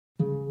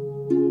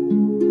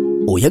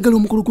oyagala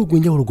omukolo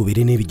gw'ogwenjawulo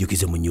gubeere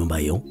n'ebijjukizo mu nnyumba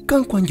yo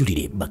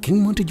kankwanjulire ba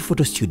King Montage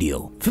Photo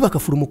Studio ffe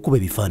bakafulu mu kkuba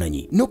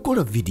ebifaananyi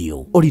n'okukola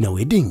vidiyo. Olina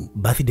wedding,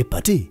 birthday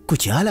party,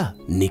 kukyala,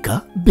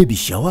 nika, baby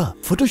shower,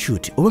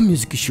 photoshoot oba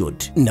music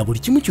shoot na buli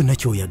kimu kyonna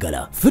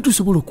ky'oyagala ffe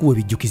tusobola okuwa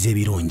ebijjukizo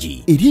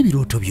ebirungi eri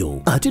ebirooto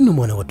byo. Ate nno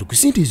mwana wattu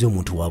kusintiiza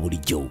omuntu wa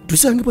bulijjo.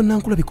 Tusangibwa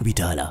Nankulabi ku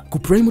Bitaala ku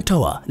Prime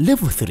Tower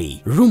Level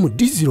 3 Room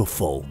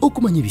D04.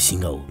 Okumanya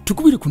ebisingawo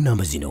tukubire ku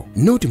nnamba zino: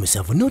 noti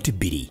 7 noti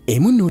 2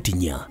 emu noti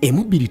 4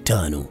 emu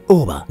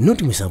 25 oba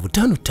noti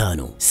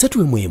 755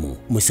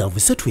 3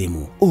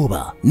 7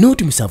 oba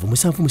noti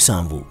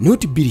 777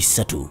 noti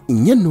 23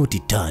 4 noti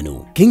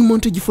 5. King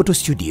Montage Photo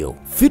Studio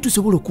ffe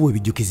tusobola okuwa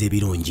ebijjukizo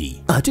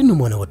ebirungi ate nno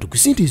mwana wattu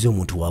kusintiiza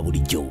omuntu wa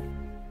bulijjo.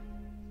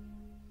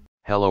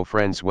 Hello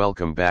friends,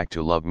 welcome back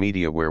to Love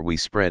Media where we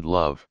spread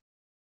love.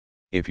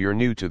 If you're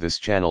new to this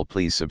channel,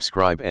 please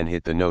subscribe and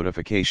hit the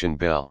notification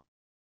bell.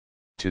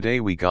 Today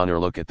we gonna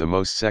look at the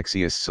most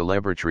sexiest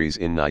celebrities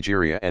in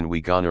Nigeria, and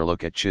we gonna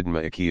look at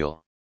Chidinma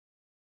Ekile.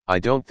 I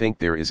don't think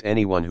there is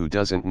anyone who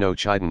doesn't know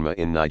Chidinma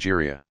in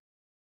Nigeria.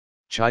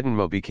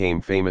 Chidinma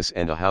became famous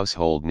and a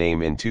household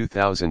name in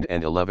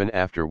 2011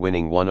 after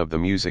winning one of the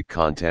music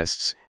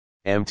contests,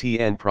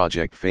 MTN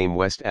Project Fame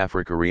West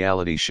Africa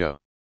reality show.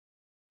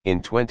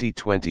 In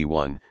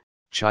 2021,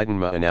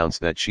 Chidinma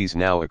announced that she's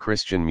now a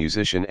Christian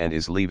musician and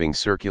is leaving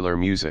secular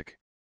music.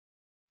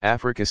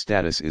 Africa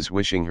Status is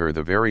wishing her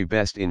the very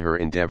best in her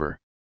endeavor.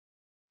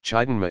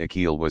 Chidinma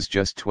Ekile was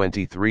just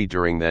 23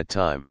 during that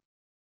time.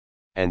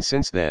 And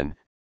since then,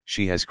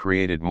 she has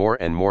created more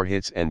and more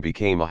hits and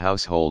became a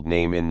household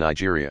name in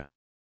Nigeria.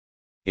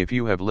 If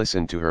you have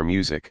listened to her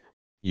music,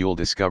 you'll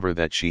discover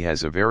that she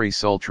has a very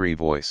sultry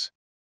voice.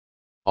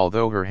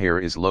 Although her hair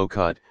is low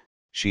cut,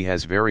 she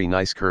has very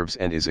nice curves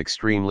and is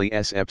extremely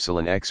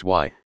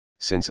XY,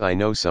 since I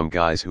know some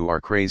guys who are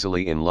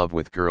crazily in love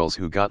with girls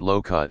who got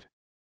low cut.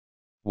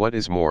 What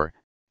is more,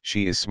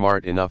 she is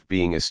smart enough,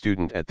 being a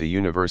student at the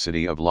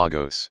University of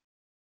Lagos.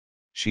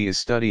 She is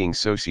studying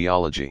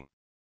sociology.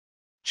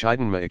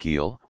 Chidinma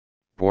Ekile,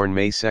 born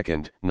May 2,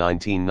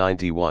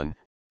 1991,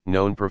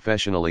 known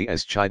professionally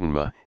as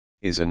Chidinma,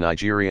 is a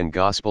Nigerian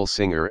gospel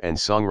singer and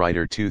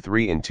songwriter.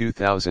 In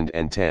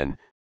 2010,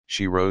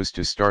 she rose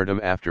to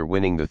stardom after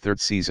winning the third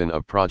season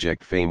of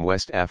Project Fame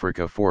West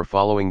Africa 4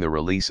 following the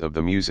release of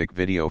the music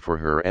video for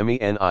her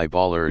MENI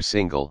Baller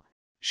single.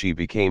 She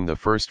became the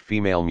first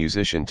female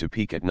musician to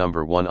peak at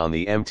number 1 on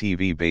the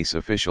MTV Base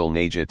official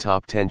Naija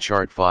Top 10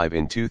 chart.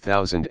 In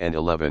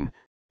 2011,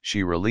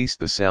 she released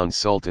the Sound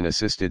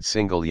Sultan-assisted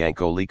single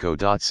Yanko Liko.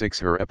 6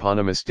 Her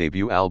eponymous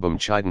debut album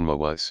Chidinma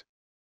was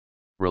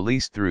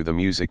released through the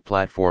music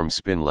platform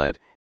Spinlet.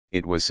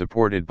 It was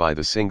supported by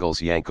the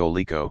singles Yanko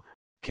Liko,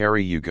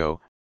 Carry You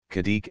Go,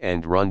 Kadik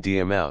and Run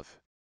Dia Mouth.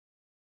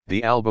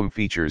 The album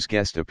features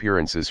guest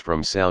appearances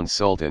from Sound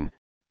Sultan,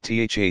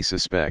 Tha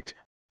Suspect,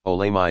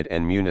 Olamide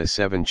and Muna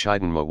 7.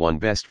 Chidinma won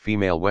Best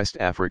Female West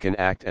African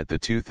Act at the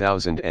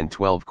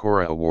 2012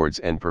 Kora Awards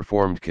and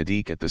performed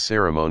Kadik at the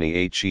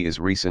ceremony. She is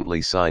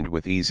recently signed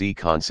with EZ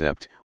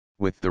Concept,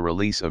 with the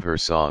release of her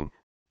song,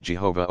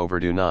 Jehovah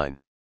Overdue 9.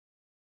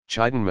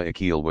 Chidinma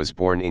Ekile was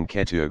born in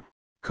Ketu,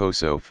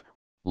 Kosovo,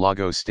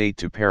 Lagos State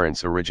to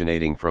parents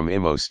originating from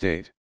Imo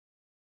State.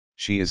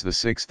 She is the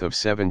sixth of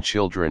 7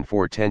 children.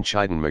 10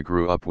 Chidinma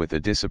grew up with a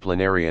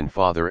disciplinarian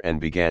father and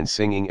began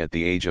singing at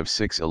the age of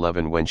 6.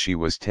 When she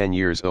was 10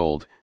 years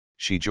old,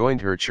 she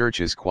joined her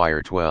church's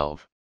choir.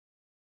 12.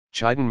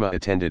 Chidinma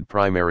attended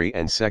primary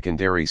and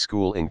secondary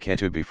school in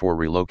Ketu before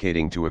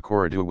relocating to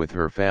Ikorodu with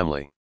her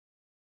family.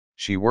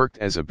 She worked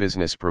as a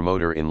business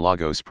promoter in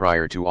Lagos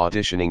prior to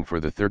auditioning for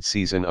the third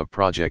season of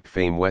Project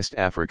Fame West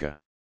Africa.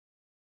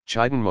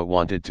 Chidinma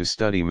wanted to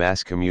study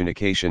mass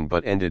communication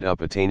but ended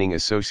up attaining a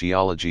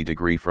sociology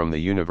degree from the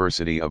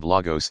University of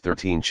Lagos.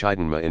 13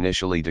 Chidinma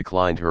initially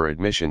declined her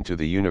admission to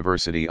the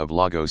University of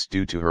Lagos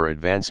due to her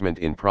advancement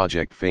in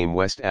Project Fame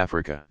West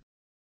Africa.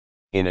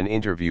 In an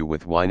interview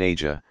with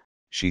Naija,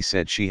 she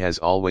said she has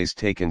always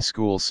taken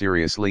school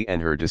seriously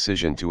and her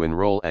decision to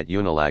enroll at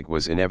Unilag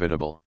was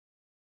inevitable.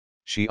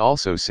 She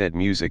also said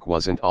music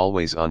wasn't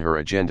always on her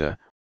agenda,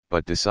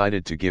 but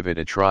decided to give it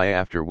a try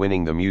after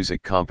winning the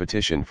music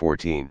competition.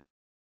 14.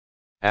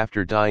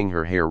 After dyeing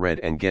her hair red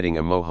and getting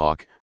a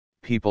mohawk,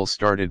 people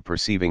started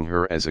perceiving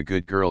her as a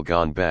good girl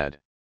gone bad.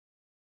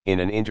 In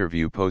an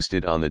interview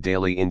posted on the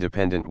Daily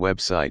Independent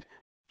website,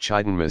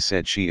 Chidinma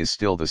said she is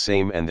still the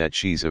same and that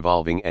she's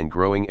evolving and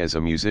growing as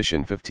a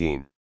musician.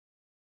 15.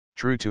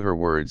 True to her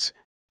words,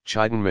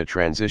 Chidinma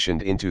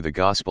transitioned into the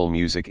gospel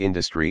music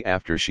industry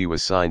after she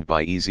was signed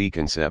by EZ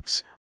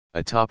Concepts,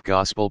 a top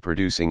gospel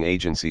producing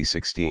agency.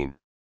 16.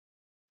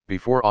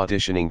 Before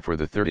auditioning for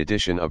the third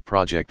edition of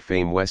Project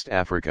Fame West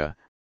Africa,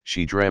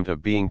 she dreamt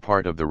of being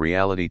part of the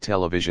reality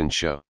television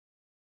show.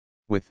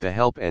 With the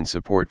help and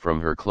support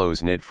from her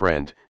close-knit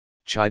friend,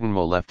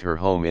 Chidinma left her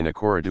home in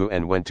Ikorodu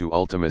and went to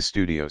Ultima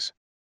Studios.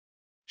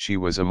 She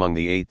was among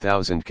the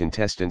 8,000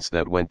 contestants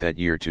that went that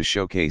year to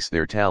showcase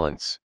their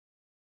talents.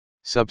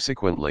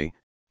 Subsequently,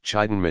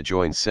 Chidinma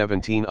joined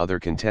 17 other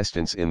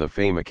contestants in the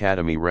Fame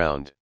Academy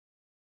round.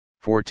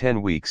 For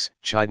 10 weeks,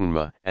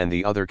 Chidinma and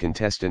the other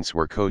contestants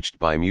were coached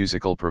by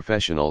musical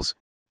professionals,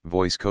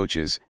 voice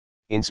coaches,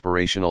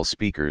 inspirational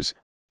speakers,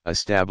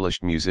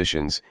 established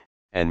musicians,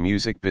 and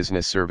music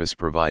business service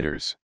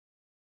providers.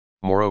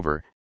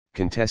 Moreover,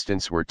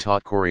 contestants were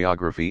taught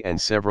choreography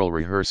and several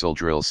rehearsal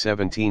drills.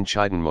 17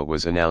 Chidinma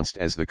was announced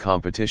as the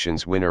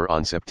competition's winner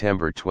on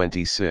September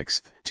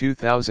 26,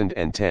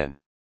 2010.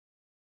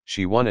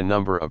 She won a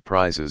number of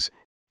prizes,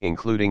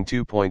 including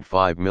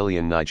 2.5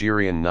 million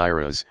Nigerian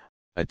nairas,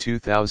 a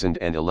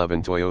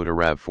 2011 Toyota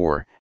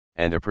RAV4,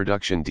 and a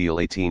production deal.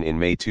 18 In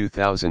May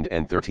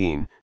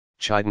 2013,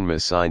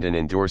 Chidinma signed an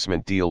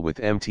endorsement deal with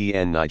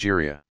MTN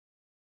Nigeria.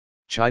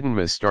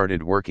 Chidinma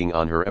started working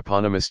on her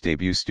eponymous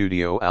debut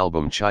studio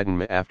album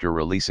Chidinma after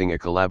releasing a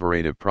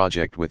collaborative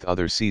project with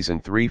other Season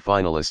 3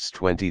 finalists.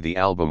 20 The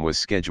album was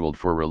scheduled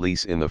for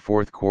release in the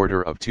fourth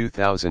quarter of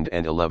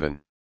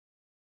 2011.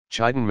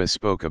 Chidinma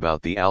spoke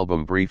about the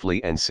album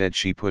briefly and said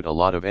she put a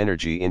lot of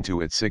energy into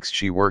it. 6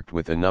 She worked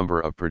with a number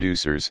of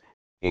producers,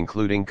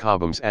 including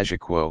Kabams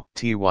Ajikwo,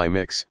 TY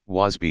Mix,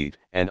 Wazbeat,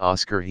 and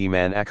Oscar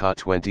Himan Akot.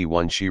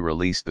 21 She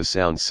released the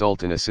Sound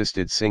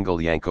Sultan-assisted single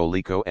Yanko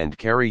Liko and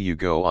Carry You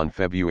Go on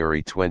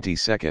February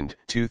 22,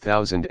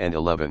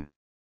 2011.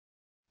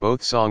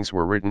 Both songs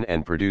were written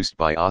and produced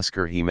by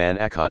Oscar Himan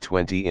Akot.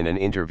 20 In an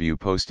interview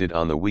posted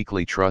on the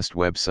Weekly Trust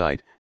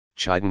website,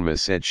 Chidinma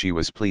said she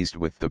was pleased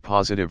with the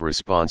positive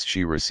response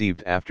she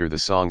received after the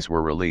songs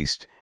were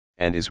released,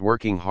 and is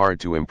working hard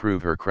to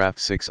improve her craft.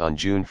 6 On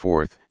June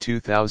 4,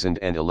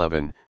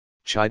 2011,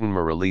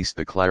 Chidinma released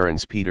the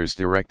Clarence Peters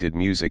directed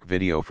music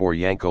video for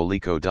Yanko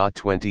Liko.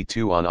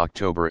 22 On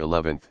October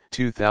 11,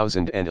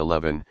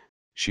 2011,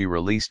 she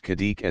released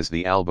Kadik as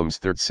the album's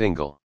third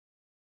single.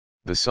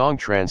 The song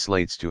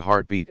translates to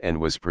Heartbeat and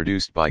was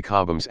produced by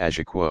Kabams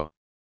Ajikwo.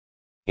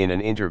 In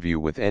an interview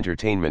with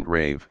Entertainment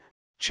Rave,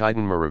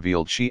 Chidinma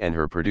revealed she and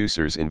her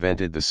producers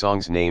invented the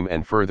song's name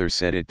and further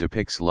said it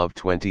depicts love.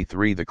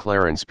 23 The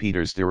Clarence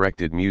Peters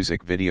directed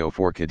music video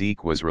for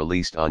Kadik was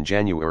released on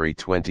January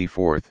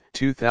 24,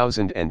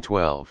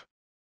 2012.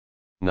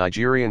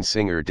 Nigerian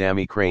singer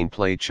Dami Crane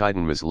played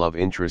Chidinma's love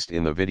interest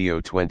in the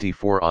video.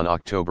 24 On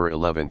October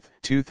 11,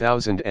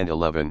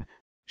 2011,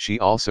 she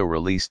also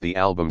released the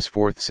album's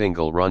fourth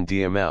single Run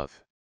Dia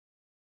Mouth.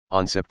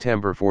 On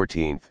September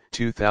 14,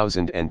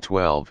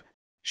 2012,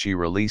 she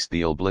released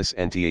the Ilbliss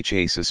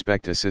Ntha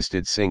Suspect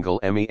assisted single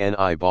Emi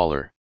Ni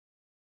Baller.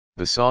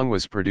 The song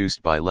was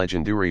produced by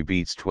Legendary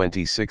Beats.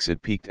 26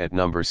 It peaked at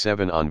number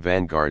 7 on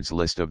Vanguard's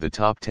list of the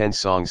top 10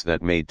 songs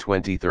that made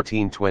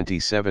 2013.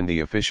 27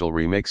 The official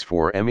remix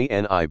for Emi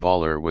Ni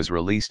Baller was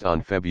released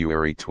on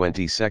February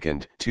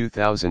 22,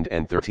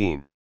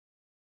 2013.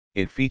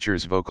 It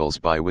features vocals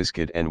by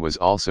Wizkid and was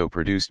also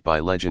produced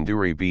by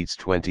Legendary Beats.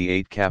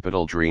 28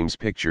 Capital Dreams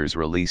Pictures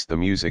released the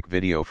music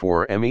video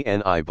for Emi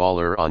Ni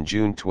Baller on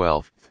June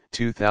 12,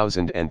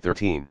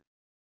 2013.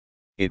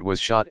 It was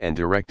shot and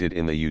directed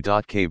in the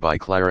U.K. by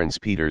Clarence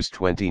Peters.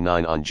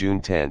 29 On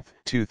June 10,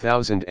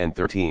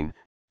 2013,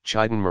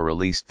 Chidinma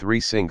released 3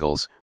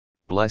 singles,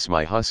 Bless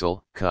My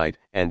Hustle, Kite,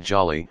 and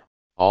Jolly,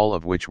 all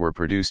of which were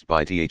produced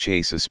by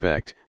Tha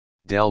Suspect,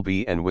 Del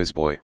B and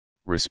Wizboy,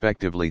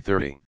 respectively.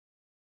 30.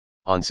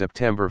 On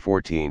September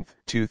 14,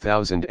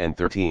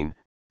 2013,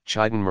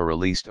 Chidinma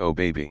released Oh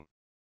Baby.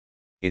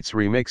 Its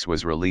remix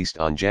was released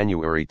on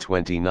January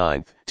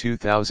 29,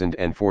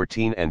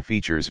 2014 and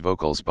features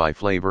vocals by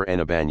Flavor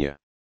Enabanya.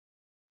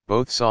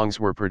 Both songs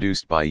were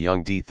produced by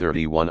Young D.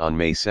 31 On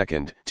May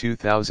 2,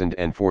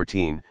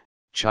 2014,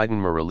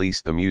 Chidinma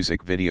released the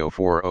music video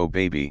for Oh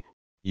Baby,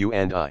 You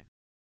and I.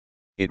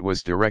 It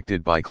was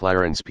directed by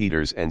Clarence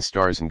Peters and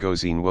stars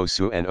Ngozi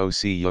Nwosu and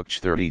O.C.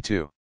 Yukch.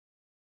 32.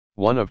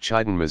 One of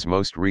Chidinma's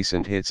most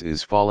recent hits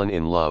is Fallen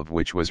in Love,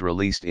 which was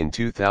released in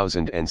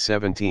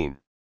 2017.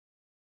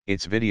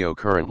 Its video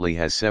currently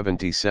has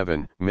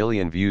 77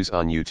 million views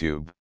on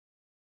YouTube.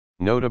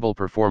 Notable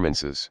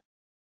performances.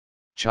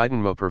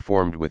 Chidinma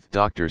performed with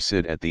Dr.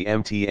 Sid at the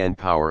MTN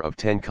Power of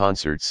 10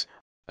 concerts,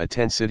 a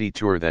 10-city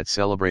tour that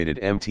celebrated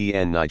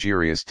MTN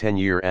Nigeria's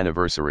 10-year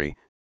anniversary.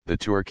 The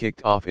tour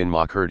kicked off in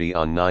Makurdi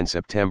on 9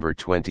 September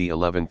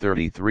 2011.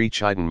 33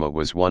 Chidinma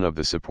was one of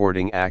the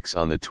supporting acts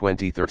on the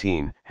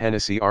 2013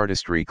 Hennessy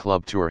Artistry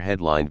Club tour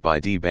headlined by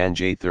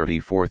D'banj.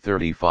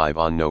 34-35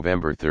 On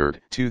November 3,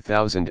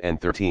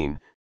 2013,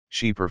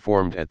 she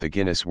performed at the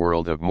Guinness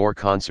World of More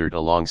concert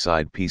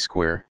alongside P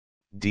Square,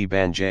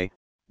 D'banj,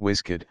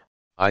 Wizkid,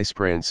 Ice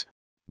Prince,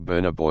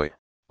 Burna Boy,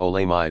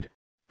 Olamide,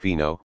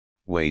 Fino,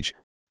 Wage,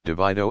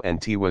 Davido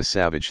and Tiwa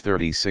Savage.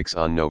 36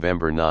 On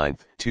November 9,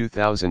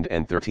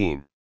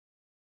 2013.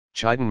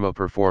 Chidinma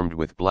performed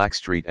with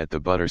Blackstreet at the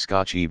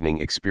Butterscotch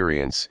Evening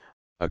Experience,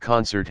 a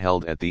concert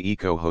held at the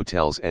Eco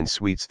Hotels and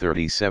Suites.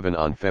 37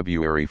 On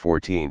February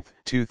 14,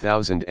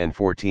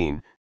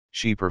 2014,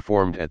 she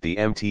performed at the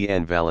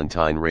MTN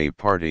Valentine Rave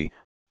Party,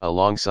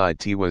 alongside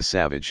Tiwa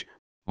Savage,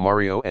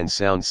 Mario and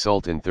Sound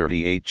Sultan.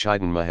 38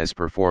 Chidinma has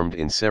performed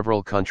in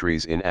several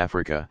countries in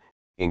Africa,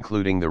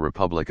 including the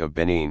Republic of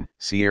Benin,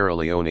 Sierra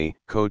Leone,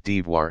 Côte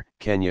d'Ivoire,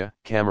 Kenya,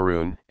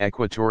 Cameroon,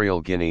 Equatorial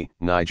Guinea,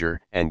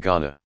 Niger, and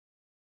Ghana.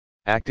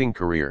 Acting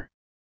career.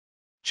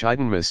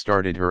 Chidinma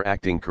started her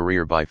acting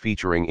career by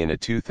featuring in a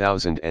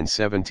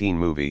 2017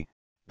 movie,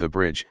 The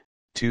Bridge,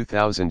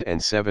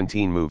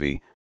 2017 movie,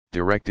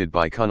 directed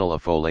by Kunal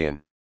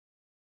Afolayan.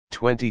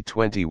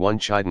 2021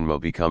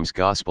 Chidinma becomes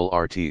gospel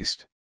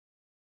artiste.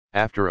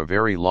 After a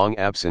very long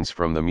absence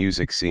from the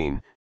music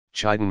scene,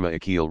 Chidinma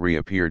Ekile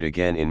reappeared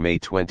again in May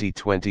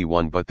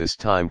 2021, but this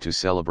time to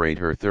celebrate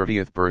her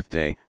 30th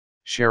birthday,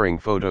 sharing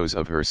photos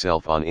of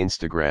herself on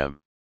Instagram.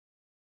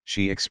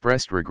 She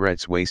expressed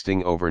regrets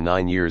wasting over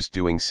 9 years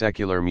doing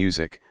secular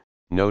music,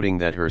 noting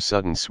that her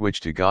sudden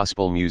switch to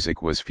gospel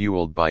music was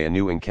fueled by a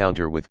new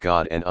encounter with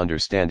God and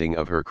understanding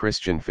of her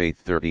Christian faith.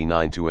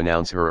 39 To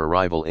announce her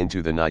arrival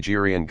into the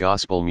Nigerian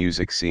gospel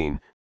music scene,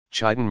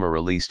 Chidinma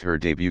released her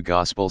debut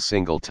gospel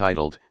single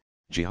titled,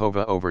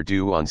 Jehovah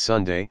Overdue on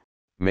Sunday,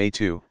 May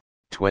 2,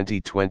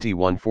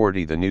 2021.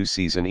 40 The new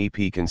season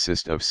EP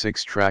consists of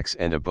 6 tracks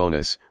and a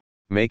bonus,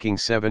 making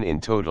 7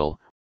 in total,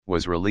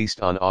 was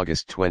released on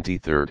August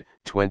 23,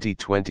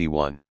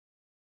 2021.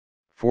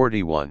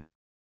 41.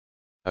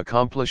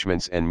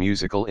 Accomplishments and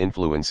musical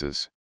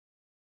influences.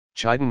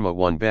 Chidinma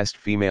won Best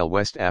Female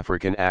West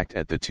African Act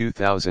at the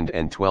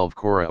 2012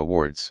 Kora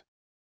Awards.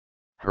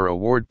 Her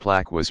award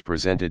plaque was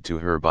presented to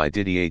her by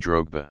Didier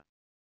Drogba.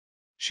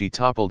 She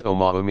toppled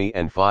Omaumi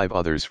and 5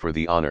 others for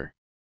the honor.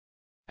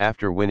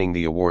 After winning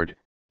the award,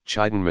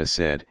 Chidinma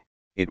said,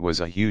 "It was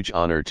a huge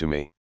honor to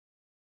me.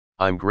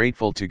 I'm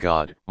grateful to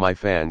God, my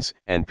fans,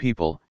 and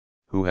people,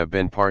 who have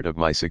been part of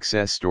my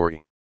success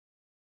story.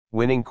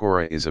 Winning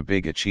Kora is a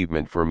big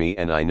achievement for me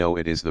and I know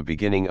it is the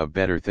beginning of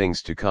better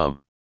things to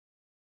come."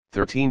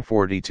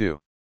 1342.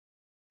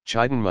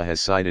 Chidinma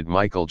has cited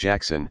Michael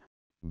Jackson,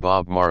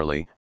 Bob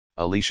Marley,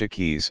 Alicia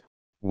Keys,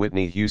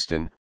 Whitney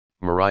Houston,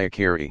 Mariah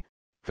Carey,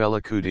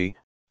 Fela Kuti,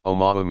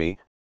 Omaumi,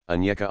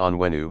 Onyeka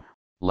Onwenu,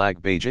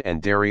 Lagbaja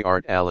and Derry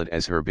Art Alad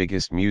as her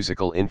biggest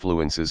musical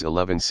influences.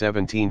 11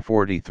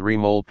 1743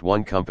 Molt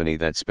One company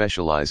that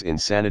specialize in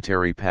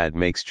sanitary pad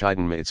makes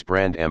Chidinma its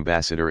brand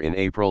ambassador in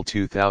April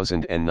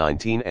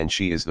 2019 and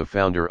she is the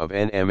founder of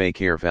NMA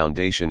Care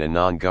Foundation, a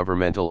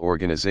non-governmental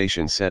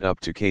organization set up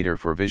to cater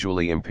for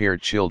visually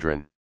impaired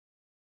children.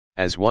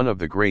 As one of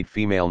the great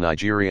female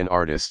Nigerian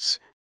artists,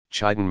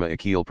 Chidinma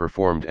Ekile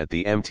performed at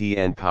the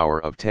MTN Power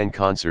of 10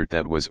 concert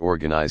that was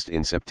organized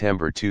in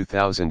September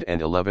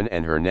 2011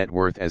 and her net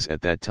worth as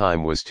at that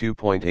time was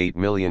 $2.8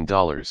 million.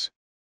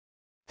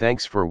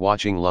 Thanks for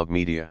watching Love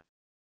Media.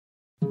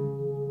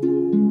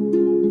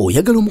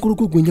 Oyagala omukolo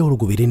gw'enjawulo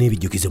gubeere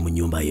n'ebijjukize mu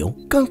nnyumba yo?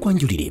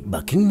 Kankwanjulire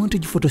King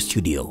Montage Photo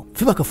Studio.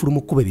 Ffe bakafulu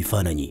mu kkuba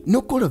ebifaananyi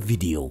n'okukola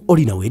video.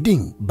 Olina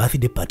wedding,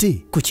 birthday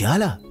party,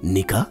 kukyala,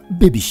 nika,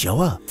 baby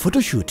shower,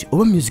 photoshoot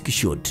oba music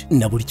shoot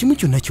na buli kimu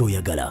kyonna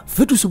ky'oyagala.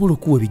 Ffe tusobola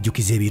okuwa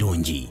ebijjukize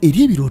ebirungi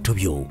eri ebirooto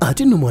byo.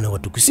 Ate nno mwana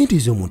wattu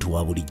kusintiiza omuntu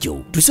wa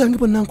bulijjo. Tusange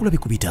bannankulabe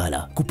ku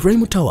bitaala ku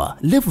Prime Tower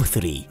Level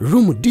 3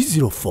 Room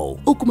D04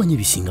 okumanya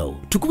ebisingawo.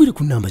 Tukubire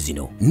ku nnamba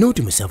zino: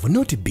 Note 7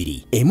 Note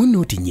 2 emu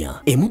Note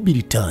 4 emu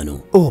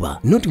 25 oba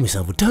Note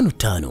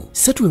 755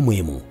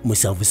 3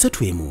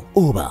 731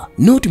 oba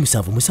Note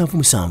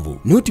 777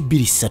 Note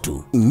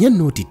 23 4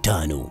 Note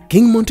 5.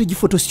 King Montage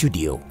Photo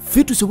Studio.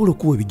 Ffe tusobola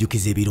okuwa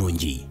ebijjukize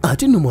ebirungi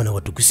ate nno mwana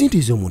wattu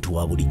kusintiiza omuntu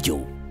wa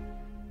bulijjo.